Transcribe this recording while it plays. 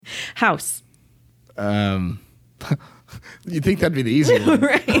House. You think that'd be the easy one?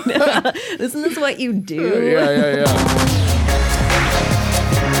 Right. Isn't this what you do? Yeah.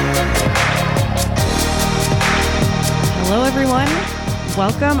 Hello, everyone.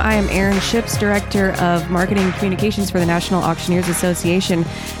 Welcome. I am Erin, Ships Director of Marketing and Communications for the National Auctioneers Association.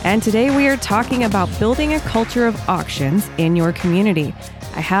 And today we are talking about building a culture of auctions in your community.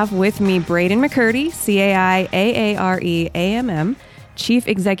 I have with me Braden McCurdy, CAI AARE AMM, Chief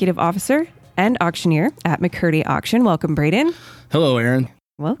Executive Officer and Auctioneer at McCurdy Auction. Welcome, Braden. Hello, Erin.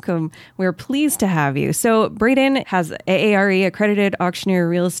 Welcome. We're pleased to have you. So Braden has AARE accredited auctioneer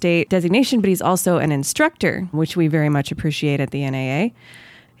real estate designation, but he's also an instructor, which we very much appreciate at the NAA.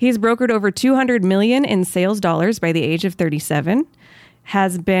 He's brokered over $200 million in sales dollars by the age of 37,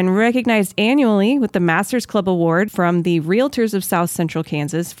 has been recognized annually with the Masters Club Award from the Realtors of South Central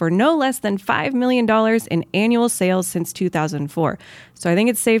Kansas for no less than $5 million in annual sales since 2004. So I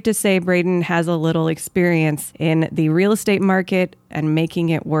think it's safe to say Braden has a little experience in the real estate market and making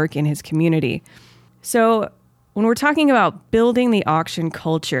it work in his community. So when we're talking about building the auction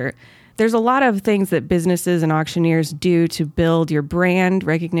culture, there's a lot of things that businesses and auctioneers do to build your brand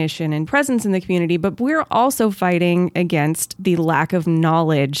recognition and presence in the community, but we're also fighting against the lack of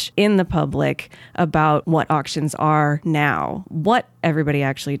knowledge in the public about what auctions are now, what everybody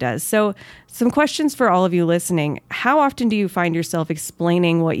actually does. So some questions for all of you listening. How often do you find yourself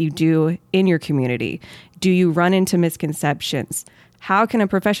explaining what you do in your community? Do you run into misconceptions? How can a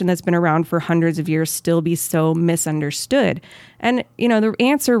profession that's been around for hundreds of years still be so misunderstood? And, the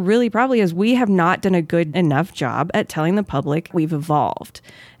answer really probably is we have not done a good enough job at telling the public we've evolved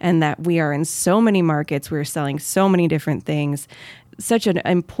and that we are in so many markets, we're selling so many different things, such an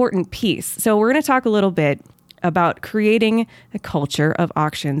important piece. So we're going to talk a little bit about creating a culture of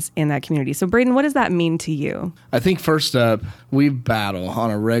auctions in that community. So Braden, what does that mean to you? I think first up, we battle on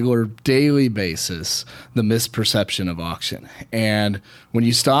a regular daily basis the misperception of auction. And when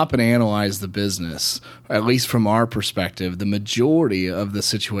you stop and analyze the business, at least from our perspective, the majority of the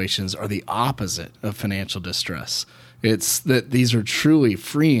situations are the opposite of financial distress. It's that these are truly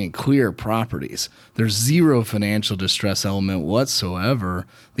free and clear properties. There's zero financial distress element whatsoever.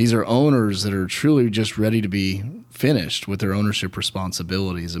 These are owners that are truly just ready to be finished with their ownership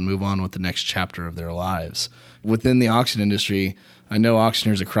responsibilities and move on with the next chapter of their lives. Within the auction industry, I know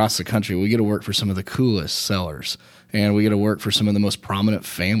auctioneers across the country, we get to work for some of the coolest sellers, and we get to work for some of the most prominent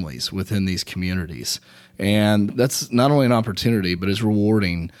families within these communities. And that's not only an opportunity, but it's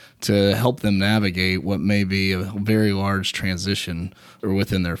rewarding to help them navigate what may be a very large transition or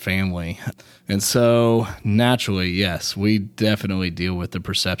within their family. And so naturally, yes, we definitely deal with the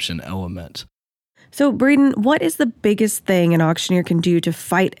perception element. So Braden, what is the biggest thing an auctioneer can do to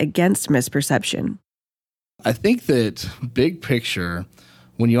fight against misperception? I think that big picture,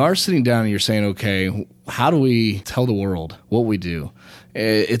 when you are sitting down and you're saying, okay, how do we tell the world what we do?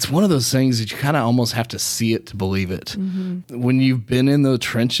 It's one of those things that you kind of almost have to see it to believe it. Mm-hmm. When you've been in the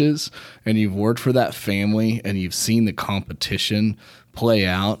trenches and you've worked for that family and you've seen the competition play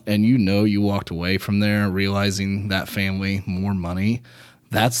out and you walked away from there realizing that family more money,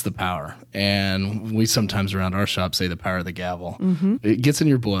 that's the power. And we sometimes around our shop say the power of the gavel. Mm-hmm. It gets in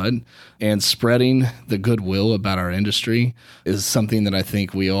your blood, and spreading the goodwill about our industry is something that I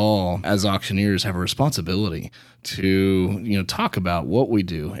think we all, as auctioneers, have a responsibility to, talk about what we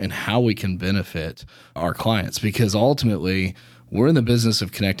do and how we can benefit our clients, because ultimately we're in the business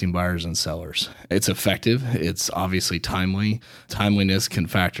of connecting buyers and sellers. It's effective. It's obviously timely. Timeliness can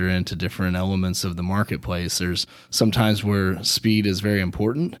factor into different elements of the marketplace. There's sometimes where speed is very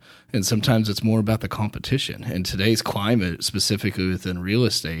important, and sometimes it's more about the competition. In today's climate, specifically within real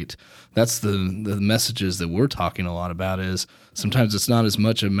estate, that's the messages that we're talking a lot about is sometimes it's not as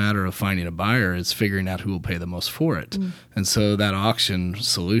much a matter of finding a buyer, it's figuring out who will pay the most for it. Mm. And so that auction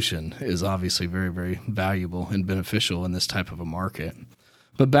solution is obviously very, very valuable and beneficial in this type of a market.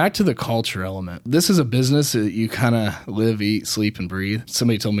 But back to the culture element. This is a business that you kind of live, eat, sleep, and breathe.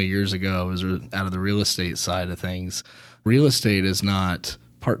 Somebody told me years ago, I was out of the real estate side of things, real estate is not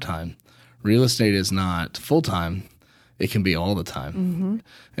part-time. Real estate is not full-time. It can be all the time. Mm-hmm.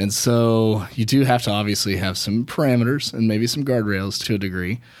 And so you do have to obviously have some parameters and maybe some guardrails to a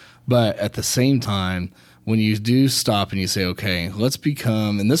degree. But at the same time, when you do stop and you say, okay, let's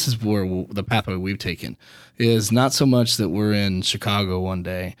become, and this is where the pathway we've taken, is not so much that we're in Chicago one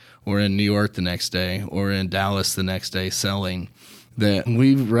day or in New York the next day or in Dallas the next day selling, that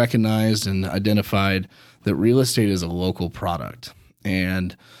we've recognized and identified that real estate is a local product.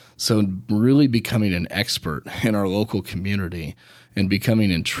 And so really becoming an expert in our local community and becoming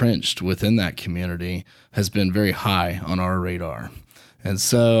entrenched within that community has been very high on our radar. And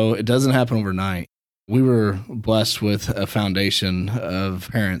so it doesn't happen overnight. We were blessed with a foundation of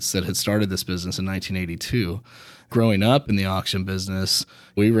parents that had started this business in 1982. Growing up in the auction business,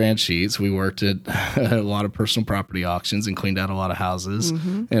 we ran sheets. We worked at a lot of personal property auctions and cleaned out a lot of houses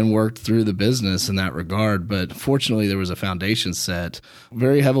and worked through the business in that regard. But fortunately, there was a foundation set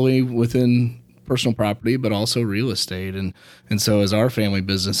very heavily within personal property, but also real estate. And so as our family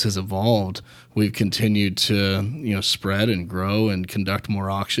business has evolved, we've continued to, spread and grow and conduct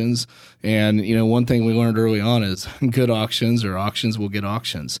more auctions. And, one thing we learned early on is good auctions or auctions will get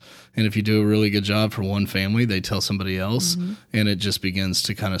auctions. And if you do a really good job for one family, they tell somebody else, and it just begins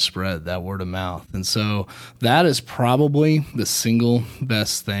to kind of spread that word of mouth. And so that is probably the single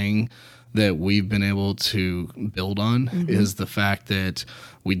best thing that we've been able to build on is the fact that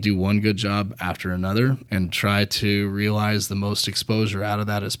we do one good job after another and try to realize the most exposure out of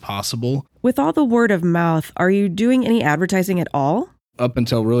that as possible. With all the word of mouth, are you doing any advertising at all? Up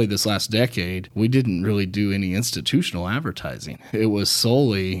until really this last decade, we didn't really do any institutional advertising. It was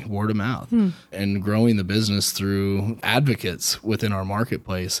solely word of mouth and growing the business through advocates within our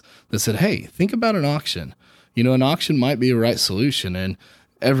marketplace that said, hey, think about an auction. An auction might be a right solution. And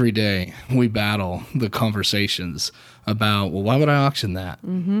every day we battle the conversations about, well, why would I auction that?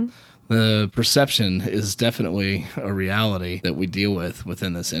 The perception is definitely a reality that we deal with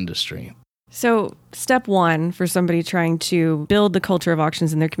within this industry. So step one for somebody trying to build the culture of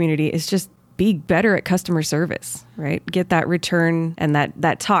auctions in their community is just be better at customer service, right? Get that return and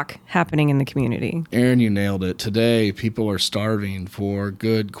that talk happening in the community. Erin, you nailed it. Today, people are starving for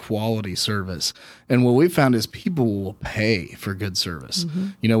good quality service. And what we've found is people will pay for good service.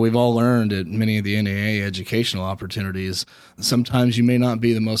 We've all learned at many of the NAA educational opportunities, sometimes you may not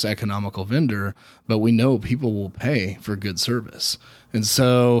be the most economical vendor, but we know people will pay for good service. And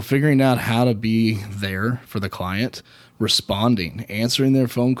so figuring out how to be there for the client, responding, answering their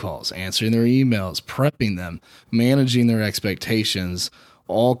phone calls, answering their emails, prepping them, managing their expectations,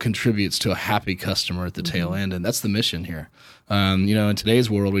 all contributes to a happy customer at the tail end. And that's the mission here. In today's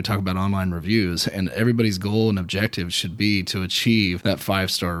world, we talk about online reviews, and everybody's goal and objective should be to achieve that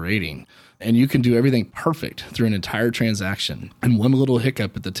 5-star rating. And you can do everything perfect through an entire transaction and one little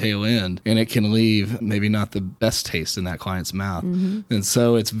hiccup at the tail end, and it can leave maybe not the best taste in that client's mouth. And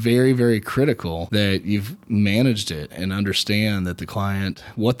so it's very, very critical that you've managed it and understand that the client,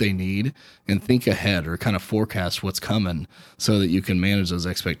 what they need, and think ahead or kind of forecast what's coming so that you can manage those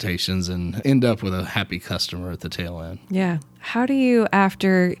expectations and end up with a happy customer at the tail end. Yeah. How do you,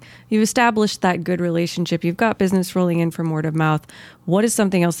 after you've established that good relationship, you've got business rolling in from word of mouth, what is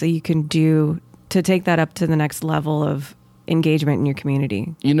something else that you can do to take that up to the next level of engagement in your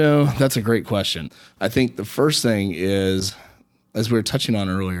community? That's a great question. I think the first thing is, as we were touching on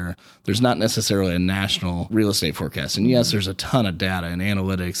earlier, there's not necessarily a national real estate forecast. And yes, there's a ton of data and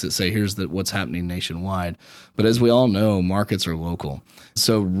analytics that say here's what's happening nationwide. But as we all know, markets are local.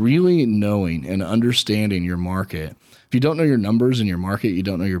 So really knowing and understanding your market. If you don't know your numbers in your market, you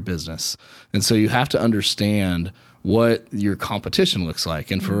don't know your business. And so you have to understand what your competition looks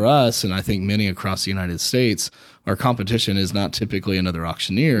like. And for us, and I think many across the United States, our competition is not typically another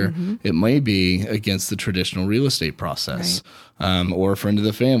auctioneer. It may be against the traditional real estate process, or a friend of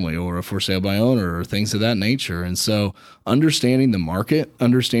the family, or a for sale by owner, or things of that nature. And so understanding the market,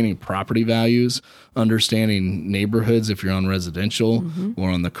 understanding property values, understanding neighborhoods if you're on residential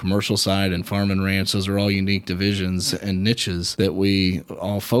or on the commercial side and farm and ranch, those are all unique divisions and niches that we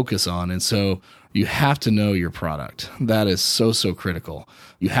all focus on. And so you have to know your product. That is so, so critical.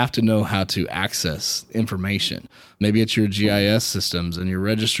 You have to know how to access information. Maybe it's your GIS systems and your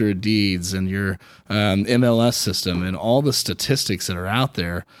register of deeds and your MLS system and all the statistics that are out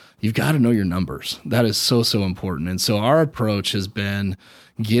there. You've got to know your numbers. That is so, so important. And so our approach has been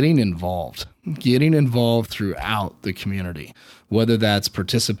getting involved throughout the community, whether that's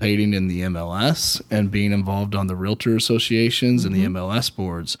participating in the MLS and being involved on the realtor associations and the MLS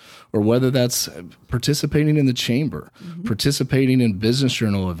boards, or whether that's participating in the chamber, participating in business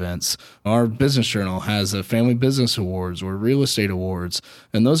journal events. Our business journal has a family business awards or real estate awards,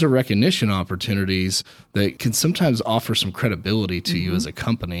 and those are recognition opportunities that can sometimes offer some credibility to you as a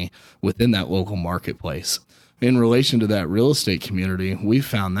company within that local marketplace. In relation to that real estate community, we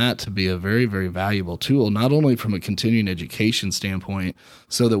found that to be a very, very valuable tool, not only from a continuing education standpoint,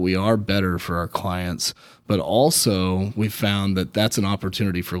 so that we are better for our clients, but also we found that that's an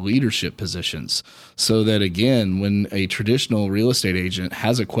opportunity for leadership positions. So that, again, when a traditional real estate agent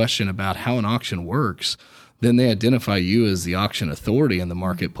has a question about how an auction works, then they identify you as the auction authority in the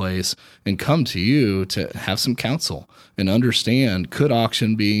marketplace and come to you to have some counsel and understand, could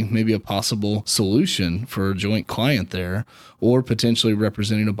auction be maybe a possible solution for a joint client there, or potentially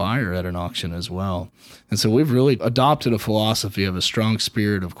representing a buyer at an auction as well. And so we've really adopted a philosophy of a strong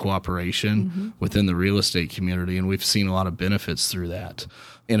spirit of cooperation within the real estate community, and we've seen a lot of benefits through that.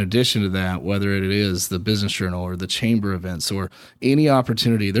 In addition to that, whether it is the Business Journal or the chamber events or any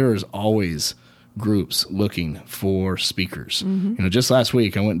opportunity, there is always groups looking for speakers. Just last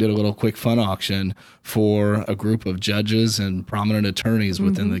week, I went and did a little quick fun auction for a group of judges and prominent attorneys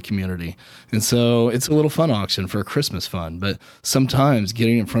within the community. And so it's a little fun auction for a Christmas fun, but sometimes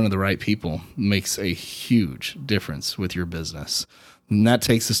getting in front of the right people makes a huge difference with your business. And that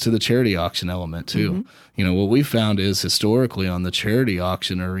takes us to the charity auction element too. What we found is historically on the charity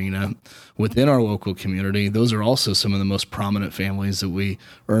auction arena within our local community, those are also some of the most prominent families that we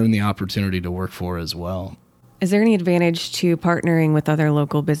earn the opportunity to work for as well. Is there any advantage to partnering with other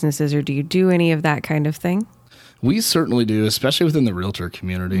local businesses, or do you do any of that kind of thing? We certainly do, especially within the realtor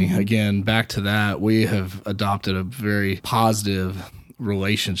community. Again, back to that, we have adopted a very positive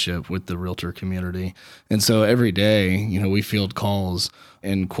relationship with the realtor community. And so every day, we field calls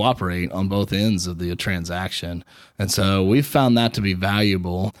and cooperate on both ends of the transaction. And so we've found that to be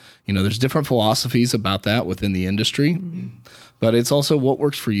valuable. There's different philosophies about that within the industry, but it's also what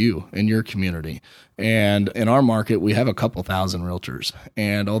works for you and your community. And in our market, we have a couple thousand realtors.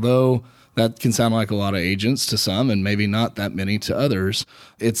 And although that can sound like a lot of agents to some and maybe not that many to others,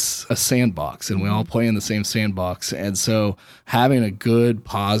 it's a sandbox, and we all play in the same sandbox. And so having a good,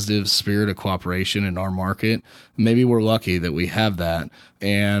 positive spirit of cooperation in our market, maybe we're lucky that we have that,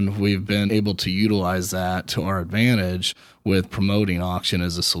 and we've been able to utilize that to our advantage with promoting auction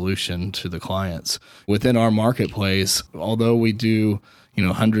as a solution to the clients. Within our marketplace, although we do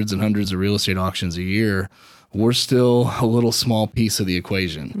hundreds and hundreds of real estate auctions a year, we're still a little small piece of the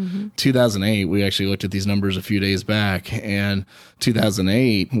equation. 2008, we actually looked at these numbers a few days back, and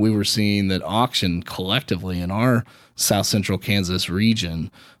 2008, we were seeing that auction collectively in our South Central Kansas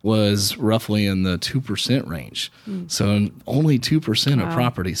region was roughly in the 2% range. So only 2% of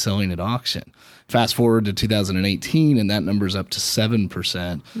property selling at auction. Fast forward to 2018, and that number's up to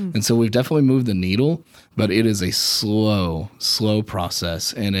 7%. And so we've definitely moved the needle, but it is a slow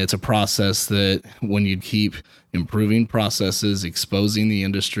process. And it's a process that when you keep improving processes, exposing the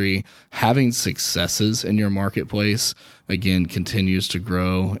industry, having successes in your marketplace, again, continues to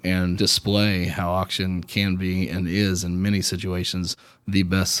grow and display how auction can be and is in many situations the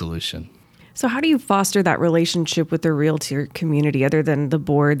best solution. So how do you foster that relationship with the realtor community other than the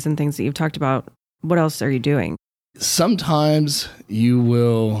boards and things that you've talked about? What else are you doing? Sometimes you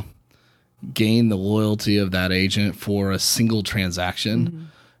will gain the loyalty of that agent for a single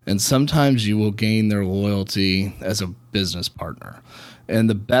transaction, and sometimes you will gain their loyalty as a business partner. And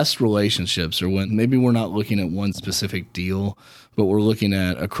the best relationships are when maybe we're not looking at one specific deal, but we're looking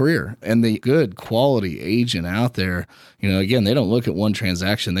at a career. And the good quality agent out there, again, they don't look at one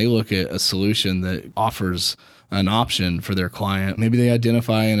transaction. They look at a solution that offers an option for their client. Maybe they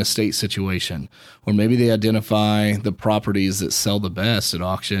identify an estate situation, or maybe they identify the properties that sell the best at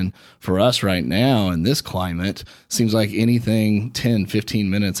auction. For us right now in this climate, seems like anything 10, 15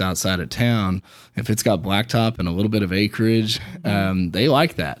 minutes outside of town, if it's got blacktop and a little bit of acreage, they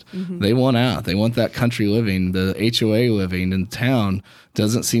like that. They want out. They want that country living. The HOA living in town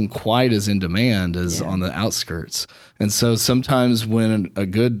doesn't seem quite as in demand as on the outskirts. And so sometimes when a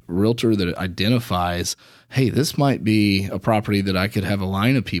good realtor that identifies, hey, this might be a property that I could have a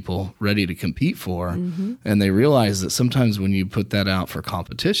line of people ready to compete for, and they realize that sometimes when you put that out for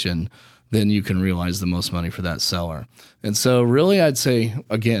competition, then you can realize the most money for that seller. And so really I'd say,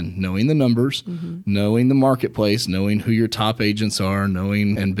 again, knowing the numbers, knowing the marketplace, knowing who your top agents are,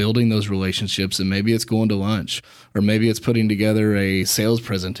 knowing and building those relationships, and maybe it's going to lunch, or maybe it's putting together a sales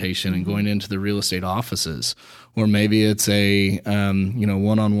presentation and going into the real estate offices, or maybe it's a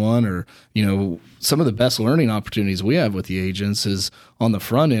one-on-one, or some of the best learning opportunities we have with the agents is on the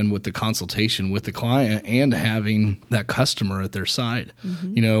front end with the consultation with the client and having that customer at their side.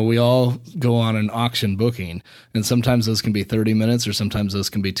 We all go on an auction booking, and sometimes those can be 30 minutes or sometimes those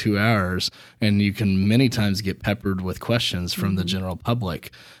can be 2 hours, and you can many times get peppered with questions from the general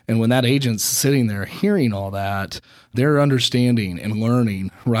public. And when that agent's sitting there hearing all that, they're understanding and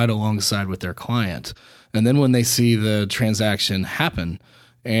learning right alongside with their client. And then when they see the transaction happen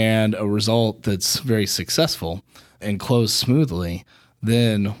and a result that's very successful and closed smoothly,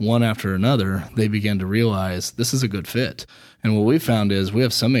 then one after another, they begin to realize this is a good fit. And what we found is we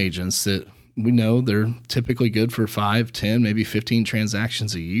have some agents that we know they're typically good for 5, 10, maybe 15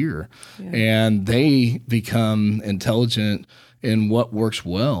 transactions a year. Yeah. And they become intelligent in what works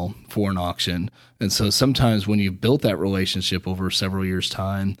well for an auction. And so sometimes when you've built that relationship over several years'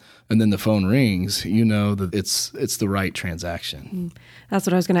 time and then the phone rings, you know that it's the right transaction. That's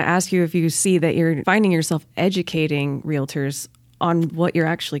what I was going to ask you, if you see that you're finding yourself educating realtors on what you're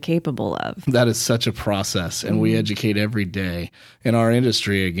actually capable of. That is such a process, and we educate every day. In our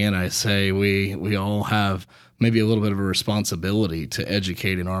industry, again, I say we all have maybe a little bit of a responsibility to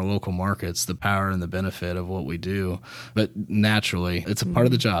educate in our local markets the power and the benefit of what we do. But naturally, it's a part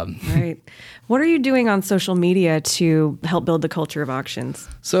of the job. Right. What are you doing on social media to help build the culture of auctions?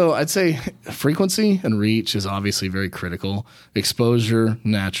 So I'd say frequency and reach is obviously very critical. Exposure,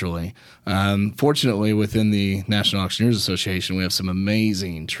 naturally. Fortunately, within the National Auctioneers Association, we have some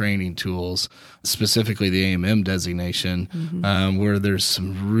amazing training tools, specifically the AMM designation, where there's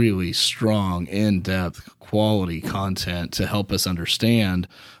some really strong, in-depth, quality content to help us understand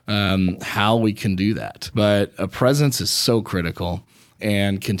how we can do that. But a presence is so critical,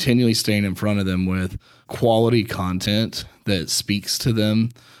 and continually staying in front of them with quality content that speaks to them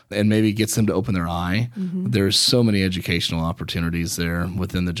and maybe gets them to open their eye. There's so many educational opportunities there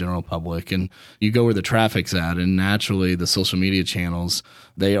within the general public. And you go where the traffic's at, and naturally the social media channels,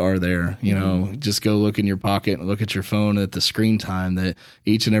 they are there. You know, just go look in your pocket and look at your phone at the screen time that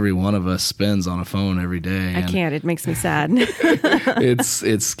each and every one of us spends on a phone every day. I can't. It makes me sad.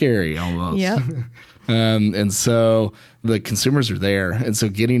 It's scary almost. Yep. And so the consumers are there. And so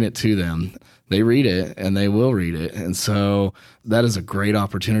getting it to them, they read it and they will read it. And so that is a great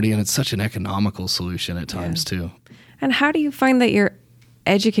opportunity. And it's such an economical solution at times too. And how do you find that you're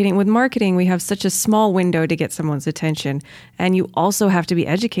educating? With marketing, we have such a small window to get someone's attention. And you also have to be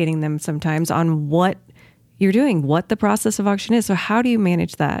educating them sometimes on what you're doing, what the process of auction is. So how do you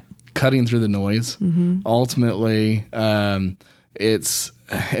manage that? Cutting through the noise. Ultimately, it's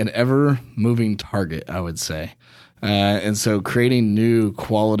an ever-moving target, I would say. And so creating new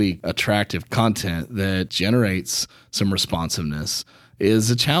quality, attractive content that generates some responsiveness is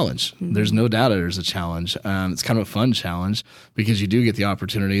a challenge. There's no doubt there's a challenge. It's kind of a fun challenge because you do get the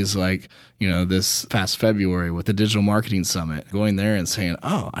opportunities like, you know, this past February with the Digital Marketing Summit, going there and saying,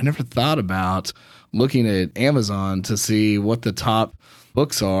 oh, I never thought about looking at Amazon to see what the top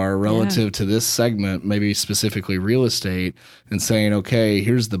books are relative to this segment, maybe specifically real estate, and saying, okay,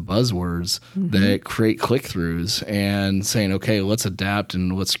 here's the buzzwords that create click-throughs, and saying, okay, let's adapt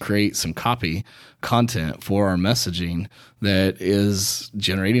and let's create some copy content for our messaging that is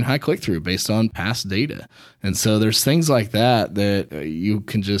generating high click-through based on past data. And so there's things like that you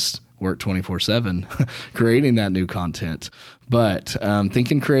can just work 24/7 creating that new content. But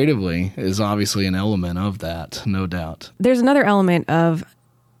thinking creatively is obviously an element of that, no doubt. There's another element of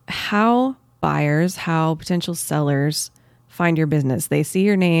how buyers, how potential sellers find your business. They see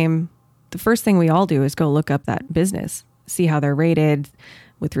your name. The first thing we all do is go look up that business, see how they're rated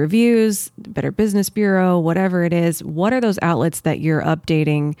with reviews, Better Business Bureau, whatever it is. What are those outlets that you're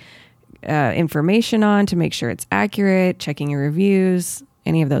updating information on to make sure it's accurate, checking your reviews,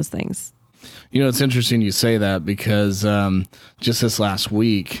 any of those things? You know, it's interesting you say that because just this last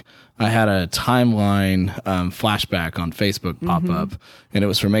week, I had a timeline flashback on Facebook pop up, and it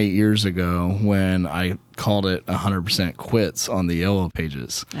was from 8 years ago when I called it 100% quits on the yellow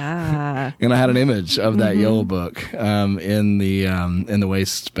pages. And I had an image of that yellow book in the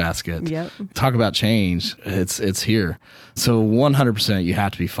waste basket. Yep. Talk about change. It's here. So 100% you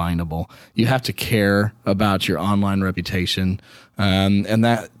have to be findable. You have to care about your online reputation. And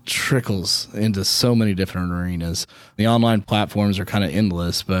that trickles into so many different arenas. The online platforms are kind of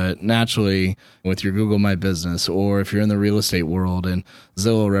endless, but naturally with your Google My Business, or if you're in the real estate world and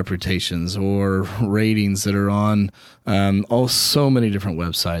Zillow reputations or ratings that are on so many different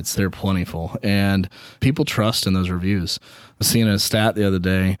websites, they're plentiful. And people trust in those reviews. I was seeing a stat the other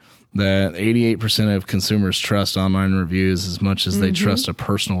day that 88% of consumers trust online reviews as much as they trust a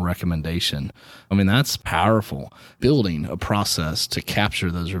personal recommendation. I mean, that's powerful. Building a process to capture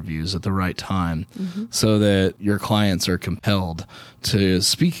those reviews at the right time so that your clients are compelled to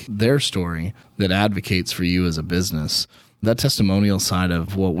speak their story that advocates for you as a business. That testimonial side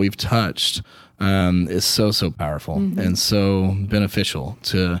of what we've touched is so powerful and so beneficial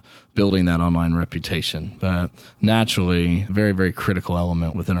to building that online reputation. But naturally, very, very critical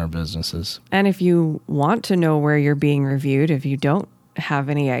element within our businesses. And if you want to know where you're being reviewed, if you don't have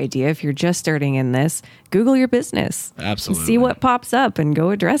any idea, if you're just starting in this, Google your business. Absolutely. See what pops up and go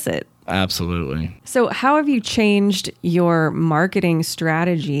address it. Absolutely. So how have you changed your marketing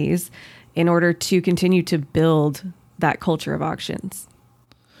strategies in order to continue to build that culture of auctions?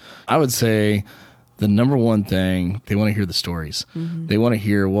 I would say the number one thing, they want to hear the stories. They want to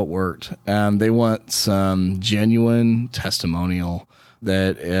hear what worked. They want some genuine testimonial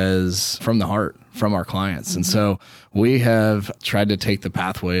that is from the heart, from our clients. And so we have tried to take the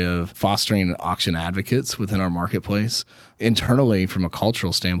pathway of fostering auction advocates within our marketplace internally from a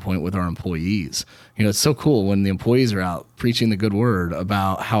cultural standpoint with our employees. You know, it's so cool when the employees are out preaching the good word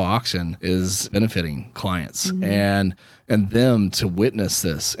about how auction is benefiting clients and them to witness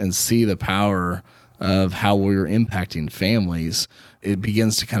this and see the power of how we're impacting families. It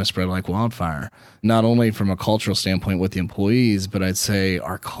begins to kind of spread like wildfire, not only from a cultural standpoint with the employees, but I'd say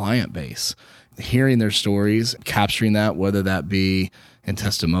our client base. Hearing their stories, capturing that, whether that be in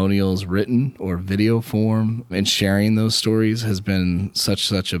testimonials written or video form, and sharing those stories has been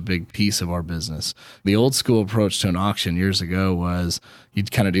such a big piece of our business. The old school approach to an auction years ago was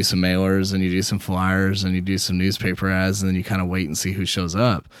you'd kind of do some mailers and you do some flyers and you do some newspaper ads and then you kind of wait and see who shows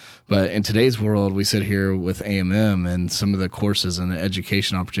up. But in today's world, we sit here with AMM and some of the courses and the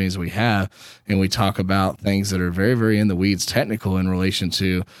education opportunities we have, and we talk about things that are very, very in the weeds, technical in relation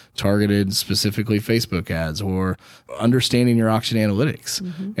to targeted, specifically Facebook ads, or understanding your auction analytics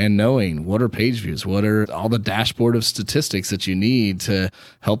and knowing what are page views, what are all the dashboard of statistics that you need to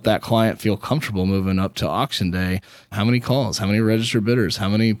help that client feel comfortable moving up to auction day. How many calls, how many registered bidders, how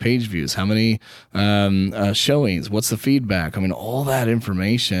many page views, how many showings, what's the feedback? I mean, all that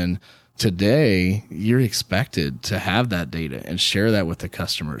information. Today, you're expected to have that data and share that with the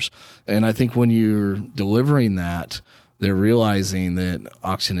customers. And I think when you're delivering that, they're realizing that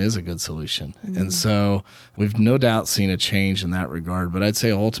auction is a good solution. And so we've no doubt seen a change in that regard. But I'd say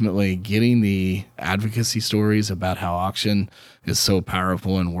ultimately getting the advocacy stories about how auction is so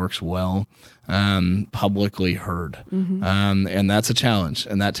powerful and works well publicly heard. And that's a challenge,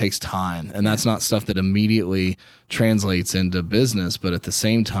 and that takes time. And that's not stuff that immediately translates into business, but at the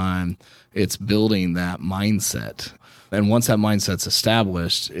same time, it's building that mindset. And once that mindset's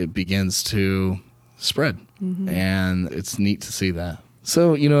established, it begins to spread. And it's neat to see that.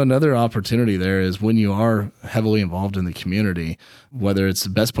 So, you know, another opportunity there is when you are heavily involved in the community, whether it's the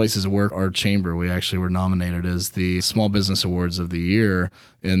Best Places to Work, our chamber, we actually were nominated as the Small Business Awards of the Year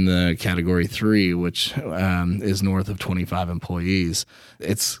in the category 3, which is north of 25 employees.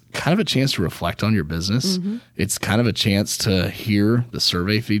 It's kind of a chance to reflect on your business. It's kind of a chance to hear the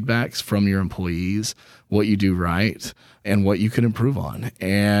survey feedbacks from your employees, what you do right, and what you can improve on.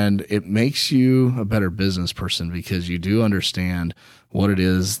 And it makes you a better business person because you do understand what it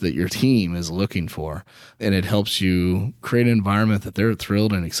is that your team is looking for. And it helps you create an environment that they're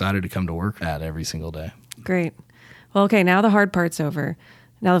thrilled and excited to come to work at every single day. Great. Well, okay, now the hard part's over.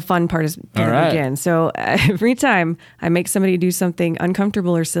 Now the fun part is going to begin. So every time I make somebody do something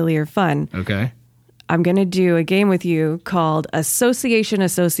uncomfortable or silly or fun, I'm going to do a game with you called Association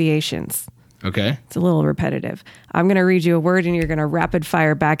Associations. Okay. It's a little repetitive. I'm going to read you a word and you're going to rapid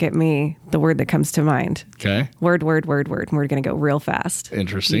fire back at me the word that comes to mind. Okay. Word. And we're going to go real fast.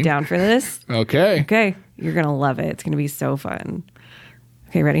 Interesting. You down for this? Okay. Okay. You're going to love it. It's going to be so fun.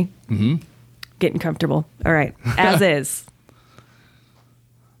 Okay, ready? Getting comfortable. All right. As is.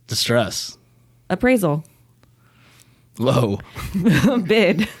 Distress. Appraisal. Low.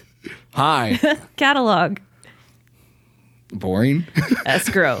 Bid. High. Catalog. Boring.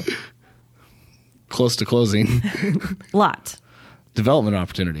 Escrow. Close to closing. Lot. Development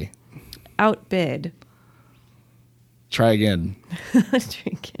opportunity. Outbid. Try again.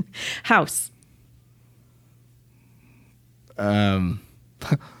 House. You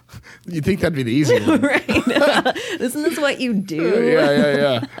think that'd be the easy one. Right. Isn't this what you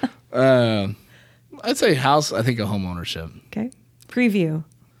do? Yeah. I'd say house, I think a home ownership. Okay. Preview.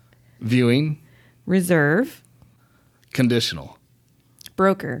 Viewing. Reserve. Conditional.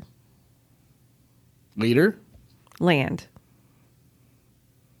 Broker. Leader. Land.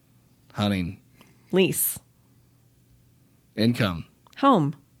 Hunting. Lease. Income.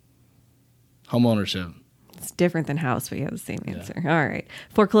 Home. Home ownership. It's different than house, but you have the same answer. Yeah. All right.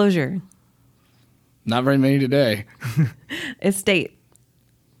 Foreclosure. Not very many today. Estate.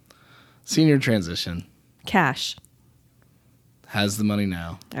 Senior transition. Cash. Has the money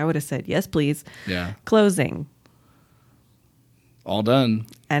now. I would have said, yes, please. Yeah. Closing. All done.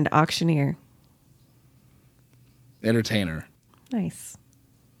 And auctioneer. Entertainer. Nice.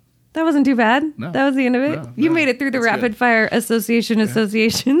 That wasn't too bad. No. That was the end of it. You made it through the rapid fire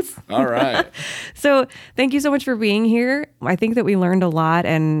associations. All right. So thank you so much for being here. I think that we learned a lot.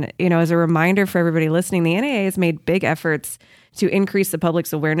 And, you know, as a reminder for everybody listening, the NAA has made big efforts to increase the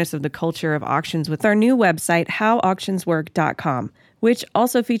public's awareness of the culture of auctions with our new website, howauctionswork.com, which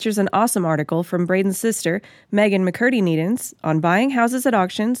also features an awesome article from Braden's sister, Megan McCurdy Needens, on buying houses at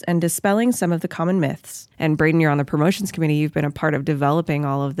auctions and dispelling some of the common myths. And Braden, you're on the promotions committee. You've been a part of developing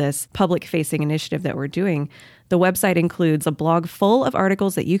all of this public-facing initiative that we're doing. The website includes a blog full of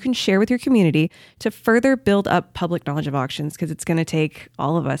articles that you can share with your community to further build up public knowledge of auctions, because it's going to take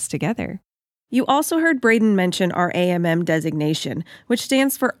all of us together. You also heard Braden mention our AMM designation, which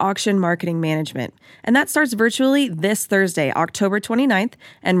stands for Auction Marketing Management. And that starts virtually this Thursday, October 29th,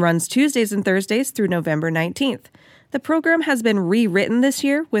 and runs Tuesdays and Thursdays through November 19th. The program has been rewritten this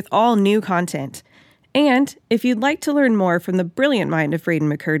year with all new content. And if you'd like to learn more from the brilliant mind of Braden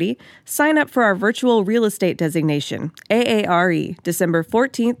McCurdy, sign up for our virtual real estate designation, AARE, December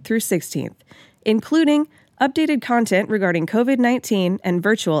 14th through 16th, including updated content regarding COVID-19 and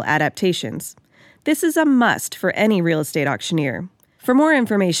virtual adaptations. This is a must for any real estate auctioneer. For more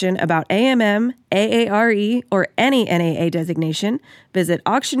information about AMM, AARE, or any NAA designation, visit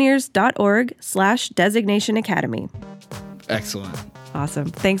auctioneers.org/designation academy. Excellent. Awesome.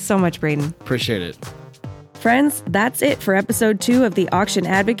 Thanks so much, Braden. Appreciate it. Friends, that's it for episode 2 of The Auction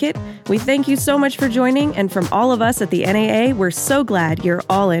Advocate. We thank you so much for joining, and from all of us at the NAA, we're so glad you're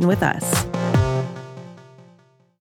all in with us.